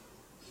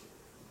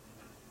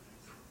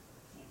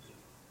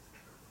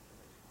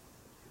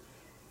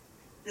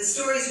The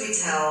stories we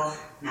tell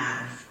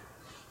matter.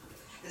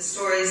 The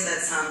stories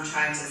that some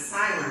try to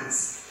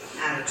silence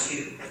matter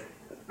too,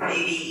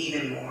 maybe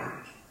even more.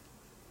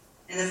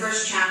 In the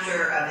first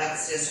chapter of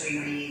Exodus we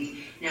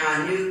read,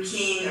 "Now a new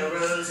king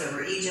arose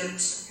over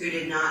Egypt who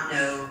did not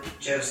know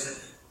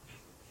Joseph."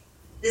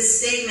 This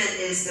statement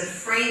is the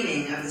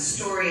framing of the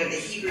story of the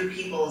Hebrew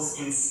people's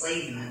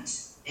enslavement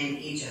in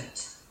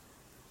Egypt.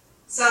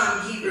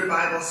 Some Hebrew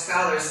Bible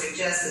scholars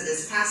suggest that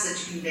this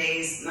passage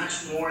conveys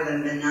much more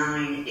than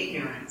benign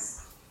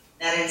ignorance,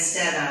 that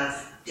instead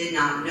of "did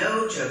not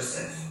know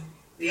Joseph,"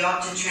 we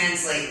ought to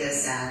translate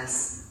this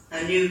as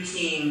 "a new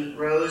king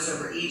rose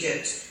over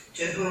Egypt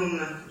to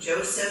whom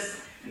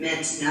Joseph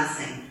meant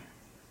nothing,"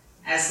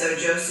 as though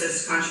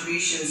Joseph's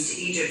contributions to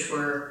Egypt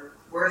were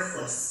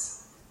worthless.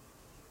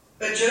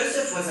 But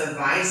Joseph was a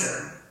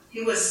vizier.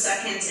 He was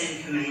second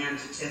in command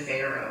to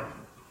Pharaoh.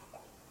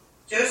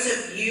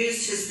 Joseph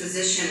used his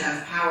position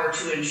of power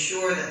to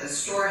ensure that the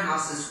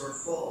storehouses were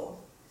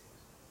full.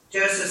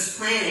 Joseph's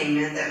planning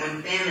meant that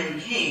when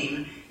famine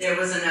came, there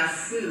was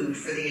enough food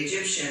for the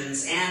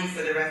Egyptians and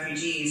for the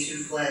refugees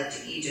who fled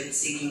to Egypt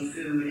seeking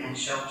food and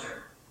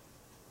shelter.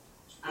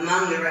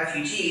 Among the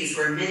refugees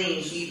were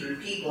many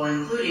Hebrew people,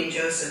 including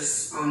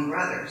Joseph's own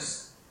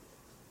brothers.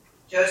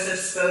 Joseph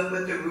spoke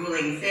with the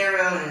ruling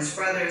Pharaoh, and his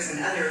brothers and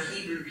other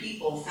Hebrew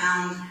people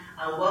found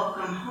a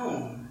welcome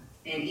home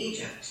in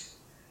Egypt.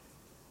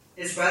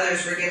 His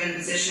brothers were given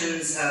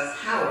positions of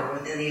power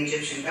within the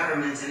Egyptian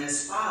government, and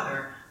his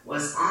father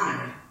was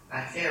honored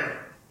by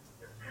Pharaoh.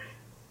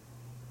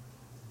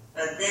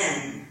 But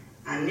then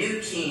a new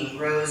king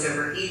rose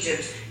over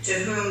Egypt to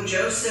whom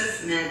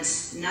Joseph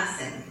meant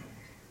nothing.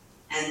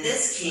 And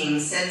this king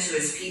said to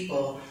his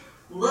people,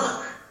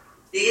 "Look,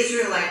 the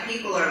Israelite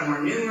people are more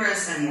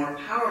numerous and more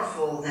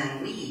powerful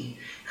than we.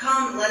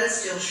 Come, let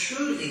us deal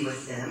shrewdly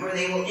with them, or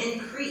they will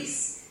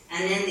increase,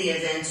 and in the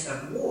event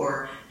of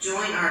war,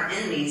 join our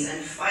enemies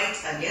and fight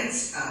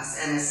against us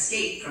and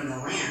escape from the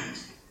land."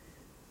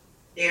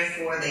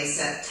 Therefore they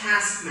set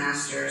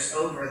taskmasters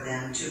over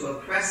them to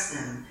oppress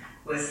them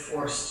with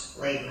forced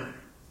labor.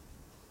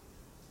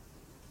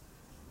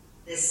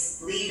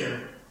 This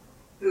leader,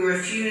 who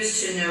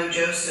refused to know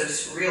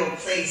Joseph's real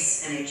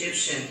place in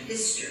Egyptian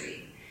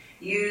history,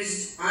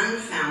 used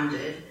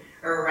unfounded,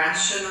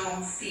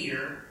 irrational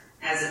fear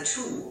as a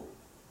tool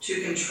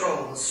to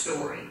control the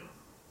story.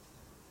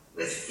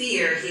 With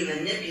fear, he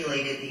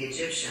manipulated the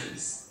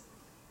Egyptians.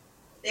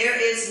 There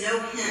is no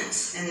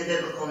hint in the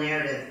biblical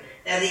narrative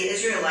that the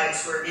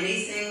Israelites were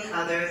anything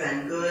other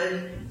than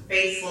good,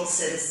 faithful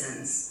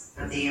citizens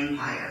of the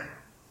empire.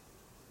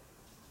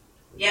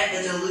 Yet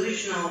the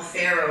delusional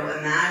Pharaoh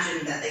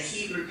imagined that the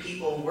Hebrew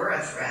people were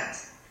a threat.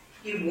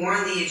 He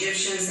warned the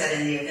Egyptians that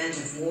in the event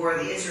of war,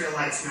 the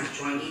Israelites might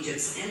join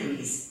Egypt's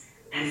enemies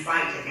and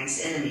fight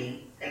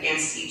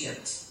against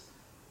Egypt.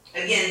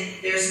 Again,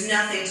 there's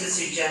nothing to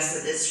suggest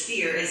that this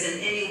fear is in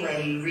any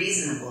way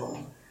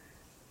reasonable.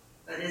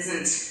 But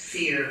isn't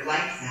fear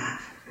like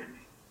that?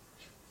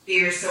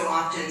 Fear so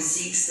often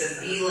seeks the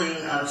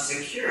feeling of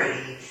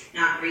security,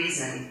 not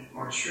reason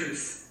or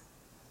truth.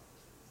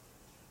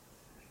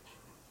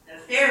 The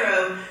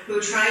Pharaoh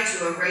who tried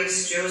to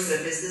erase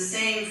Joseph is the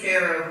same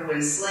Pharaoh who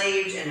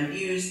enslaved and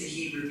abused the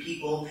Hebrew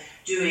people,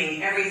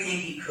 doing everything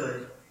he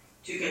could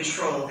to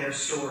control their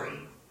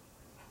story.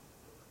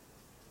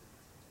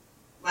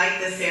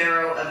 Like the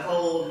Pharaoh of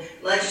old,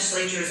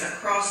 legislatures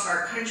across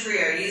our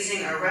country are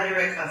using a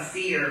rhetoric of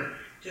fear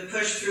to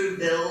push through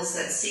bills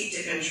that seek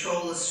to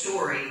control the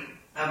story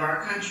of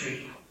our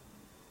country.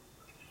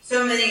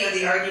 So many of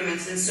the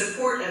arguments in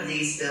support of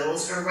these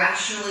bills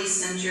irrationally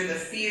center the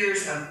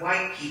fears of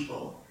white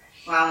people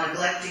while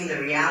neglecting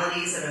the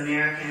realities of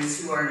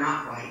Americans who are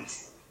not white,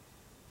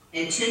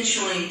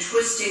 intentionally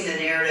twisting the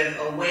narrative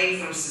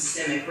away from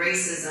systemic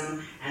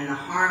racism and the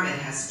harm it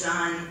has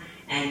done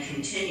and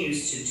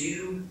continues to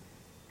do,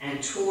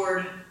 and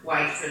toward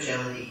white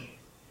fragility.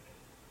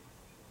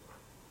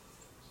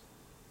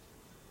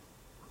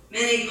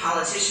 Many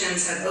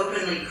politicians have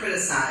openly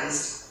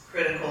criticized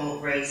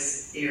critical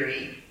race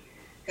theory.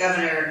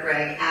 Governor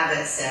Greg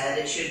Abbott said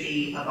it should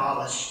be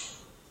abolished.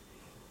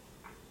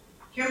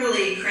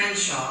 Kimberly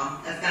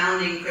Crenshaw, a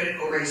founding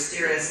critical race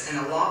theorist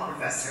and a law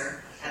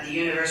professor at the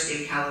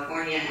University of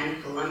California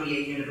and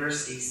Columbia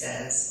University,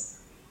 says,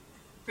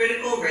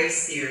 "Critical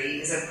race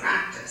theory is a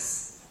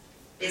practice.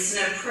 It's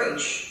an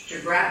approach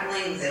to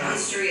grappling with the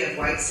history of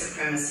white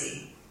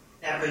supremacy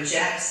that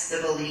rejects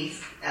the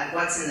belief that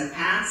what's in the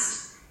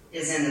past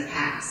is in the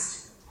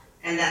past,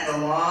 and that the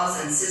laws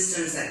and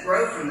systems that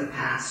grow from the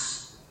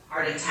past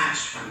are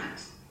detached from it."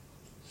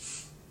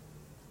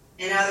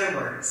 In other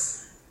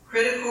words,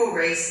 critical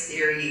race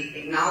theory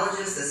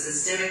acknowledges the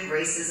systemic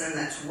racism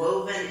that's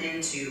woven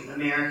into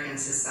American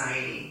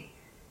society.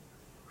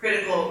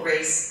 Critical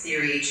race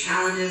theory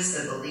challenges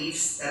the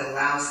beliefs that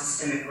allow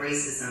systemic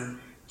racism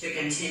to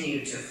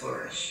continue to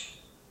flourish.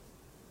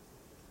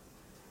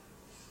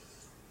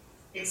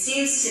 It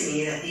seems to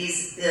me that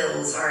these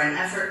bills are an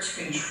effort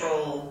to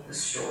control the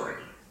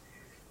story.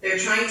 They're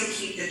trying to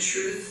keep the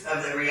truth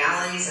of the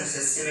realities of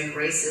systemic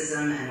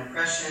racism and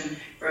oppression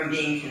from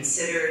being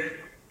considered,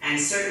 and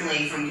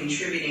certainly from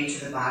contributing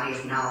to the body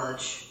of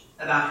knowledge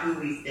about who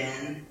we've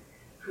been,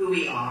 who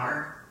we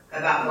are,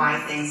 about why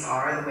things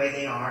are the way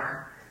they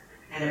are,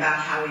 and about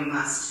how we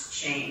must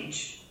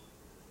change.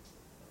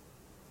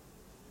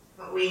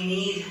 But we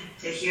need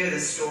to hear the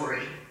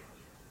story,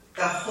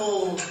 the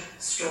whole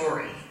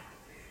story,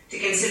 to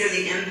consider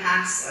the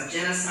impacts of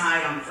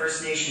genocide on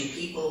First Nation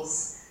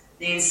peoples,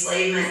 the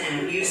enslavement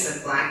and abuse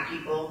of Black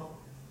people,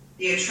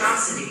 the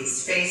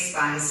atrocities faced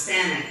by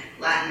Hispanic,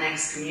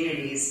 Latinx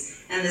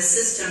communities, and the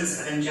systems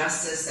of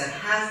injustice that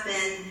have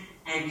been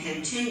and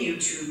continue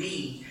to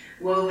be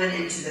woven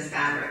into the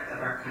fabric of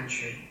our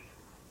country.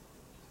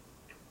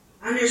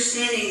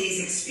 Understanding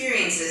these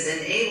experiences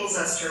enables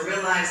us to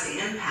realize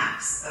the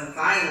impacts of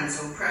violence,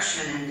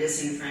 oppression, and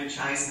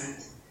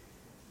disenfranchisement.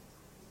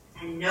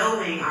 And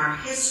knowing our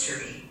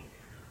history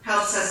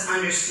helps us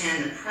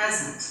understand the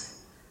present,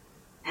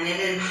 and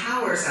it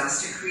empowers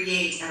us to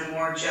create a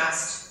more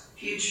just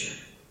future.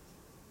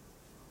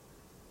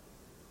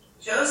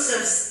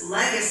 Joseph's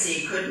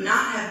legacy could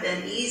not have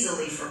been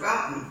easily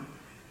forgotten,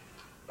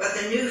 but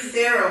the new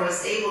Pharaoh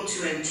was able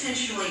to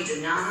intentionally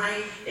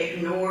deny,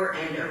 ignore,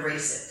 and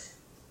erase it.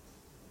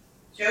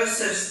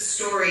 Joseph's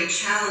story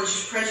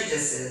challenged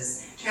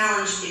prejudices,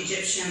 challenged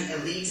Egyptian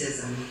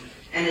elitism,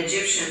 and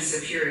Egyptian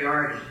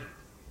superiority.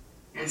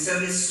 And so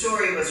his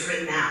story was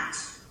written out,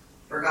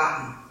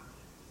 forgotten.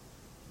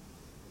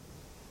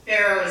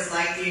 Pharaoh is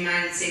like the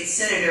United States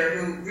Senator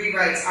who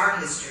rewrites our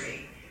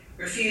history,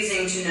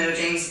 refusing to know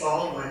James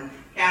Baldwin,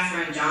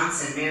 Katherine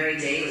Johnson, Mary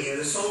Daly, or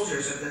the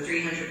soldiers of the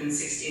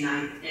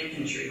 369th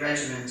Infantry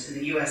Regiment in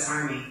the U.S.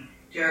 Army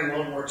during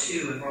World War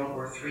II and World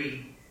War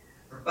III,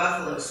 or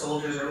Buffalo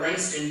soldiers, or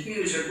Langston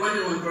Hughes, or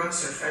Gwendolyn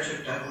Brooks, or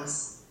Frederick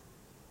Douglass.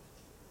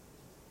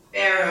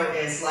 Pharaoh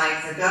is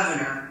like the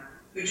governor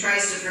who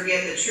tries to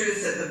forget the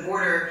truth that the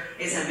border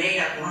is a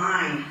made-up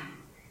line,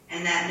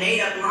 and that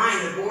made-up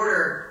line, the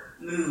border,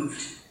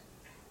 moved.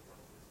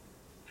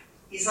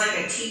 He's like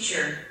a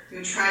teacher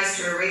who tries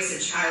to erase a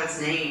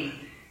child's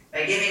name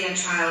by giving a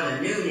child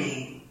a new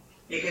name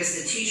because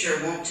the teacher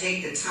won't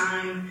take the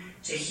time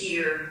to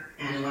hear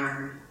and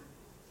learn.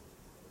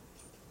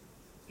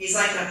 He's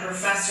like a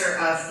professor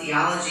of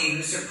theology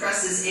who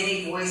suppresses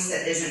any voice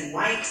that isn't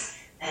white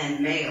and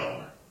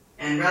male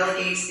and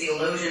relegates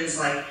theologians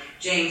like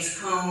James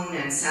Cone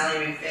and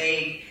Sally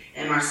McFaig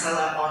and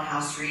Marcella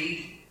Althouse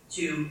Reed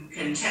to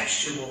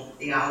contextual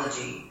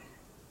theology,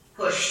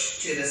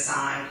 pushed to the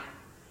side,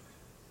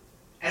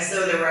 as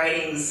though the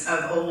writings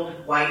of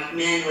old white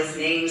men with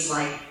names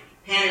like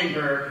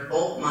Pannenberg,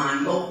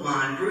 Bultmann,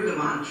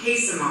 Brueggemann,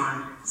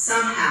 Casemon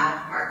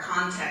somehow are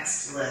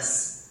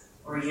contextless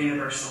or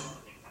universal.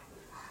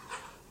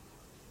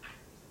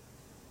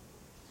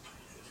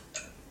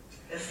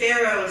 The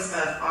pharaohs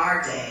of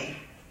our day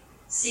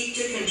seek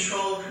to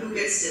control who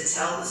gets to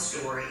tell the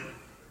story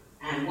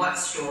and what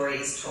story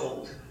is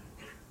told.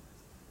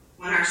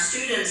 When our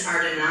students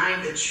are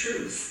denied the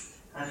truth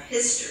of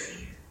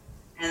history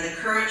and the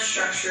current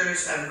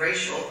structures of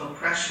racial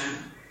oppression,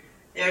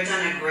 they're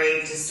done a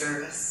grave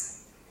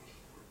disservice.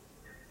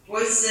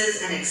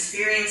 Voices and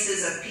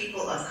experiences of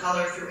people of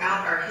color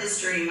throughout our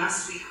history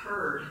must be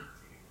heard,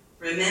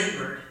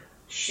 remembered,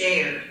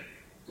 shared,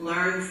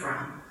 learned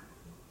from.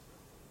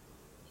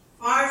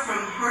 Far from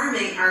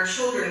harming our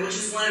children, which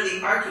is one of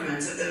the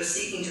arguments of those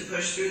seeking to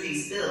push through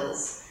these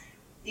bills,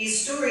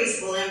 these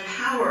stories will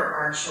empower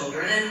our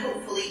children, and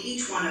hopefully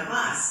each one of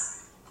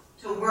us,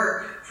 to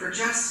work for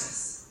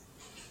justice.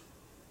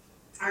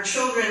 Our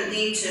children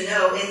need to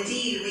know,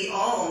 indeed we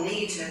all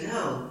need to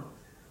know,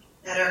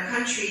 that our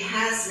country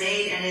has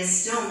made and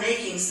is still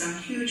making some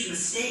huge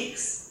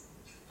mistakes.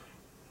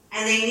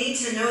 And they need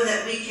to know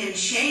that we can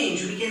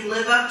change, we can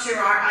live up to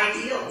our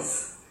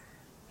ideals.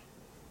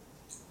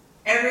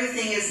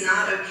 Everything is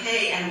not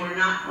okay, and we're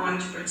not going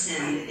to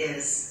pretend it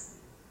is.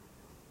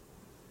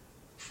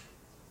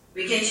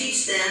 We can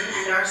teach them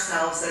and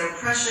ourselves that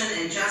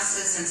oppression,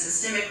 injustice, and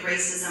systemic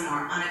racism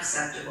are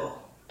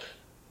unacceptable.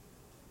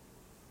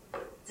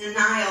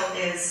 Denial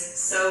is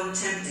so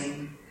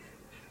tempting,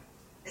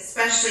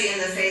 especially in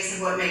the face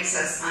of what makes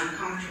us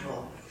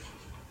uncomfortable.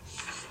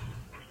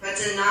 But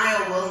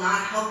denial will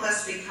not help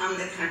us become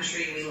the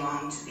country we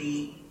long to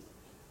be.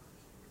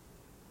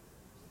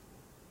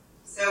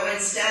 So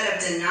instead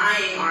of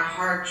denying our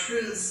hard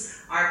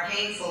truths, our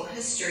painful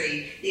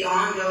history, the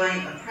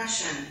ongoing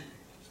oppression,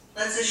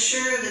 let's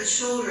assure the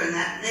children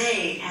that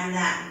they and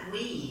that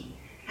we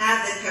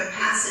have the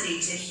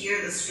capacity to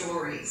hear the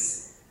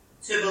stories,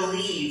 to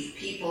believe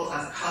people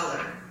of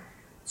color,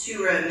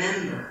 to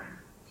remember,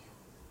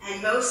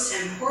 and most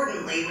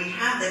importantly, we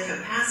have the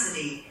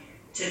capacity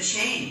to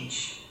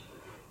change.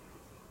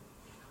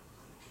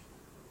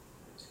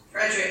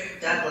 Frederick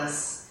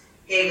Douglass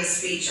gave a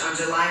speech on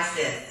July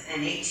 5th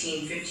in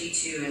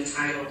 1852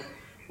 entitled,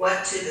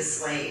 "What to the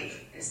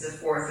Slave is the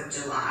 4th of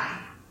July."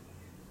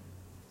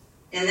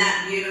 In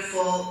that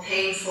beautiful,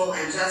 painful,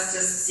 and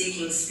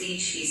justice-seeking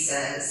speech, he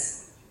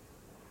says,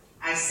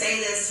 I say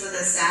this with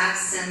a sad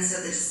sense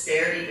of the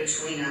disparity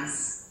between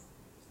us.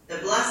 The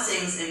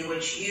blessings in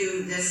which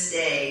you this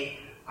day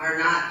are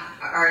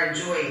not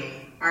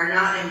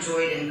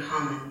enjoyed in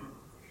common.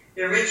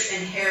 The rich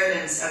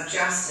inheritance of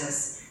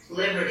justice,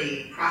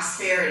 liberty,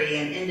 prosperity,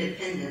 and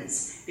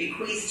independence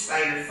bequeathed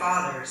by your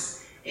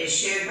fathers is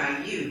shared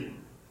by you,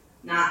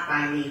 not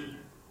by me.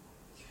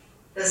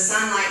 The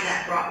sunlight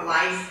that brought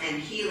life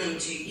and healing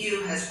to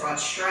you has brought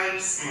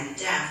stripes and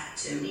death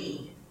to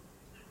me.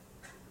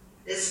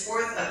 This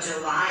 4th of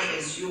July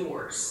is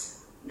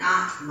yours,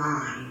 not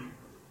mine.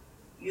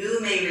 You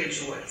may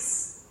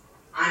rejoice.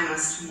 I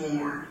must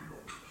mourn.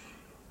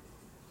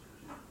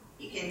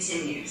 He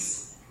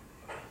continues,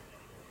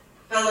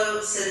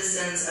 fellow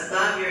citizens,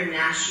 above your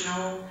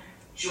national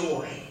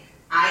joy,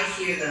 I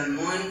hear the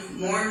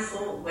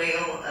mournful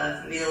wail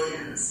of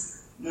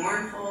millions,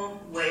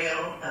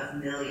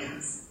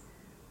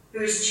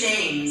 whose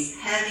chains,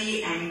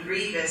 heavy and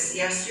grievous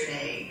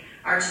yesterday,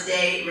 are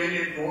today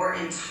rendered more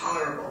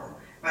intolerable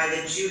by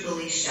the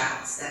jubilee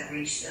shouts that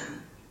reach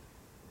them.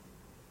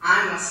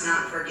 I must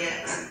not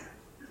forget.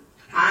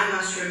 I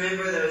must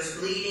remember those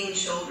bleeding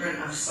children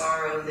of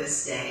sorrow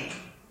this day.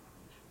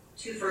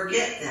 To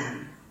forget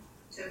them,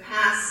 to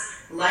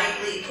pass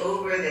lightly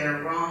over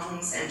their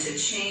wrongs, and to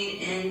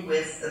chime in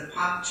with the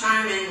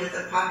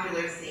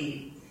popular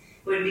theme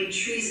would be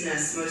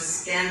treasonous,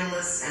 most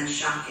scandalous and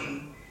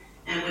shocking,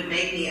 and would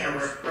make me a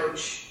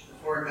reproach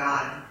before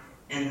God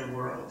and the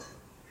world.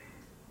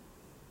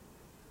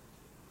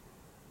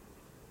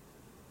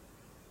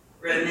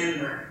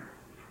 Remember,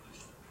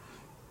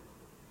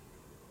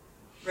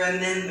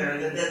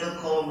 the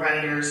biblical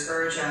writers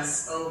urge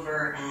us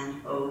over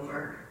and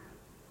over.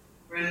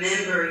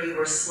 Remember you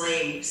were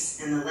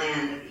slaves in the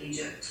land of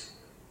Egypt.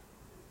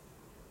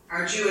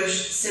 Our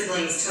Jewish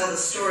siblings tell the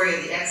story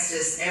of the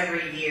Exodus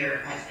every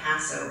year at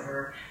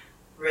Passover.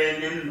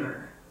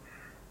 Remember.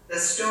 The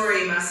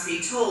story must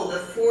be told. The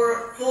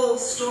full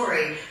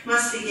story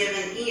must be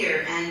given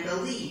ear and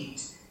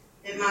believed.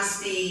 It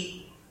must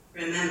be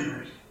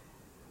remembered.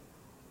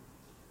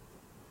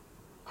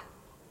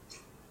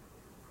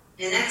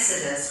 In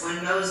Exodus,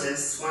 when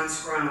Moses,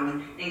 once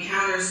grown,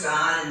 encounters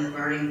God in the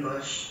burning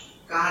bush,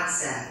 God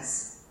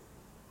says,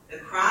 "The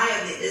cry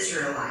of the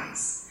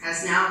Israelites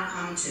has now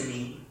come to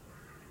me.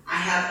 I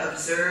have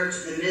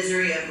observed the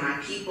misery of my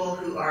people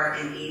who are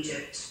in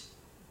Egypt.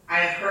 I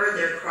have heard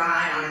their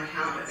cry on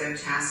account of their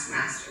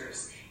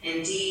taskmasters.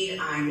 Indeed,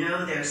 I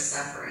know their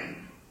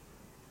suffering.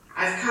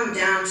 I've come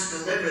down to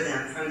deliver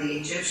them from the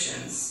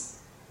Egyptians.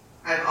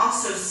 I've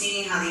also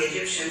seen how the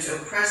Egyptians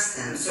oppressed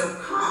them. So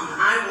come,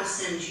 I will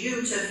send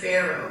you to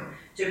Pharaoh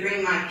to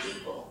bring my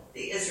people,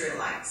 the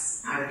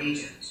Israelites, out of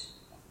Egypt."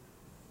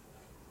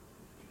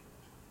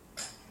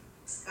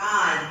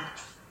 God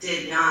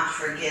did not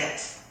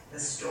forget the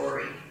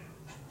story.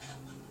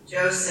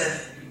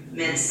 Joseph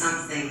meant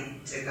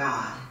something to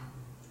God.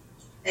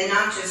 And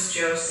not just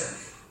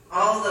Joseph.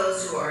 All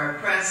those who are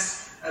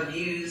oppressed,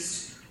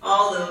 abused,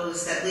 all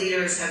those that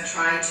leaders have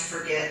tried to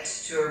forget,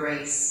 to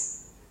erase.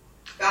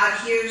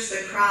 God hears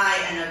the cry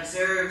and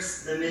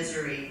observes the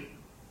misery.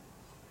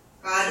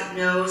 God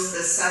knows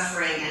the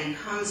suffering and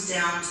comes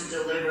down to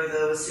deliver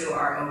those who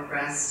are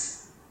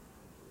oppressed.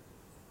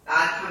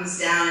 God comes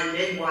down in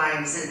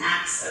midwives and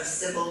acts of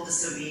civil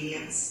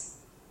disobedience.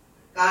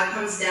 God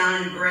comes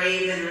down in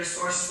brave and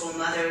resourceful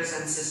mothers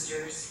and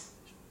sisters.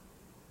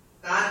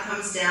 God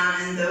comes down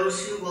in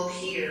those who will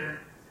hear,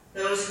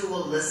 those who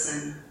will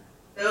listen,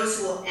 those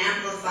who will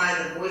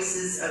amplify the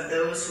voices of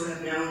those who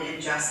have known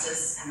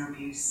injustice and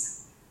abuse.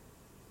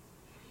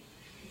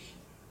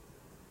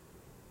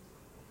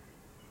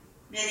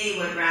 Many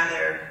would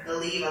rather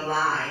believe a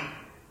lie,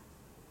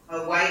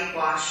 a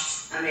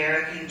whitewashed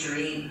American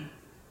dream,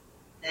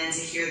 than to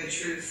hear the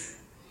truth.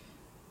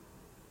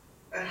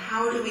 But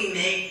how do we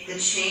make the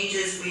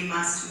changes we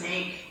must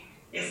make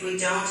if we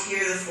don't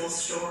hear the full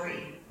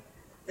story,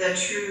 the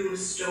true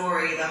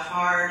story, the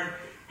hard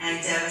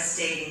and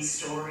devastating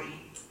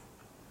story?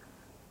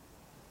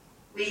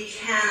 We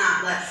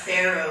cannot let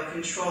Pharaoh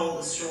control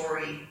the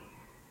story.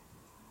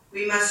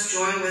 We must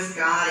join with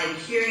God in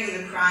hearing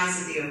the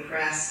cries of the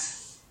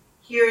oppressed,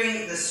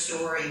 hearing the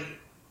story,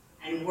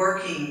 and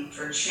working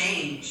for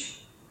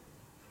change,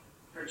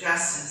 for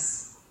justice.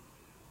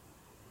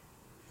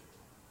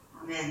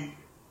 Amen.